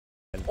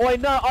Oh wait,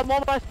 no, I'm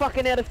almost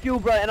fucking out of fuel,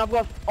 bro, and I've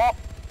got... Oh,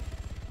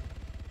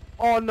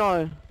 oh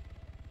no.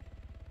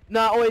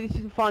 No, wait, this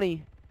isn't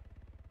funny.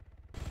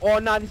 Oh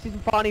no, this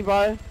isn't funny,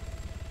 bro.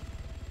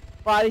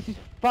 Bro, this is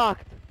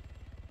fucked.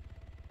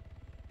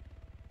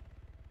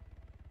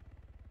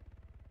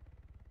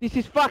 This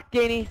is fucked,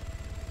 Danny.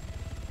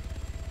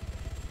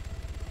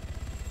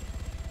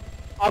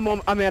 I'm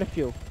out of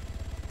fuel.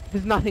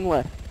 There's nothing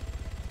left.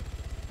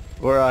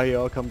 Where are you?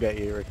 I'll come get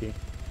you, Ricky.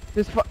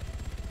 There's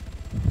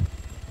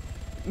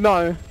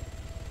No.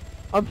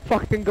 I'm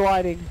fucking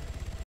gliding.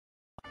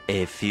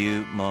 A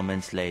few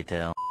moments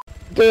later.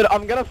 Dude,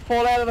 I'm gonna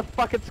fall out of the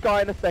fucking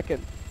sky in a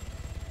second.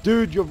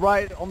 Dude, you're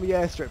right on the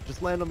airstrip.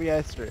 Just land on the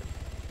airstrip.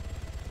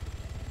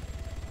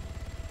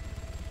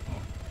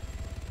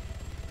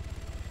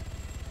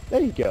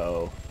 There you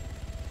go.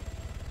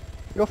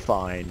 You're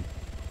fine.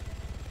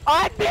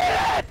 I did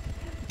it!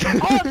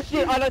 Oh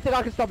shit, I don't think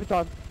I can stop in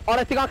time. I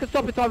don't think I can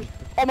stop in time.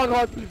 Oh my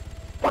god.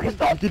 Fucking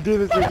stop. You can do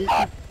this, Ricky.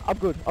 I'm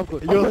good, I'm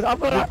good. You I'm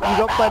good.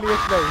 got plenty of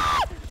space.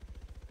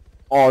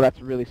 Oh, that's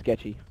really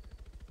sketchy.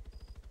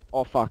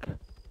 Oh fuck.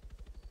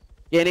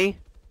 Yenny?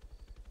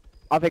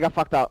 I think I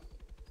fucked up.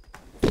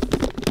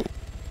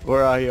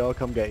 Where are you? I'll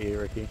come get you,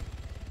 Ricky.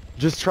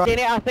 Just try.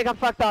 Yenny, I think I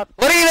fucked up.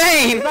 What do you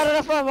mean? Is that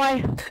enough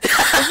runway?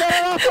 Is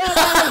that enough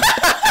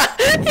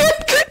runway?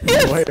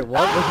 Wait,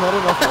 what? Was not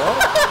enough what?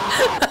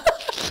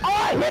 Oh, I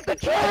hit the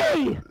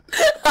tree!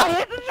 I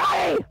hit the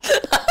tree!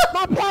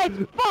 My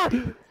plane's fucked!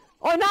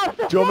 Oh no, it's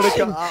the Do you want me to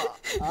flame!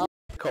 go?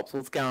 Cops,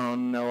 what's going on?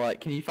 And they're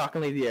like, can you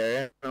fucking leave the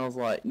area? And I was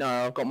like, no,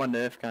 I've got my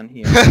Nerf gun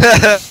here.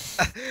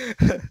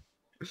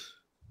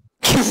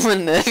 Give him a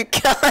Nerf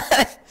gun.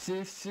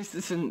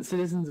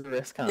 Citizens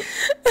arrest cunt.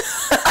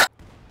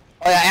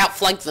 I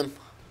outflanked them.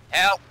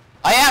 I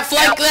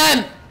outflanked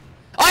them!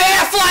 I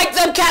outflanked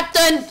them,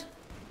 Captain!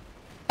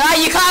 Ah,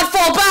 you can't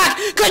fall back!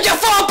 Cause you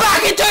fall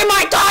back into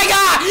my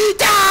tiger!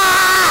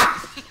 Ah!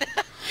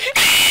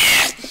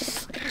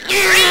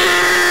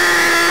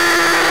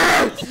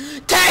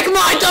 Take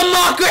my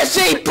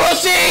democracy,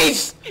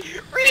 pussies!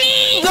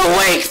 The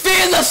weak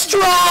fear the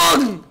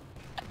strong!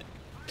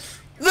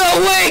 The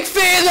weak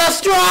fear the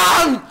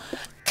strong!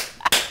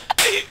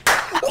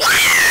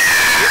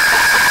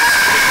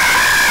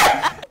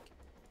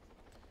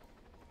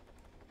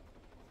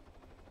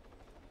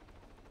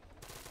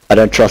 I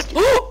don't trust you.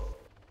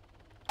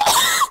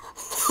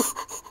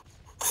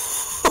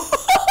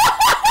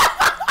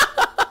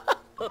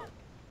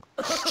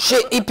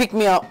 Shit, he picked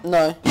me up.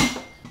 No.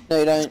 No,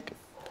 you don't.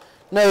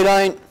 No, you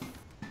don't.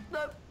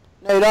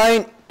 No, you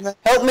don't.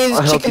 Help me,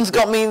 the chicken's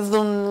got me.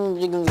 The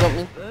chicken's got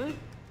me. There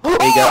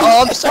you go.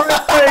 Oh, I'm sorry.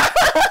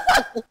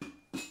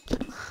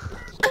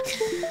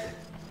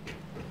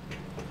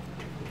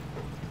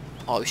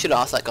 Oh, we should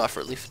have asked that guy for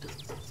a lift.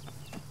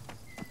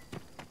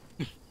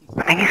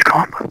 He's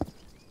gone.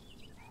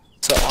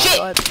 So shit!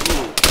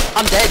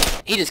 I'm dead.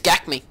 He just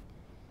gacked me.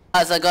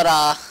 As I got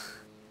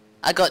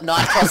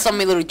knife cross on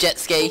my little jet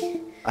ski.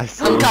 I'm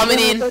coming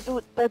in. Don't do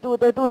it.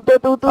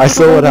 I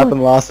saw what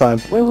happened last time.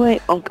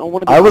 Wait, I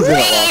wanna be... I was in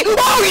it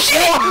last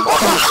time.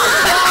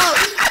 Oh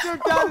shit! You're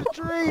down a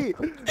tree!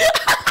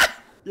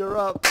 You're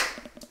up.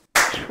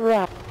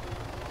 Trap.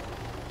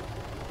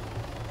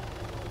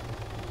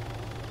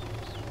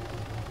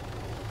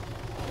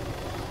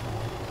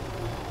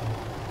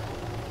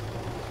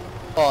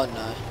 Oh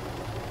no.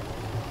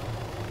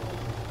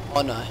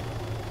 Oh no.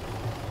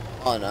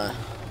 Oh no.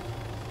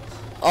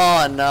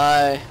 Oh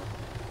no.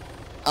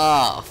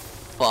 Oh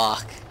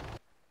fuck.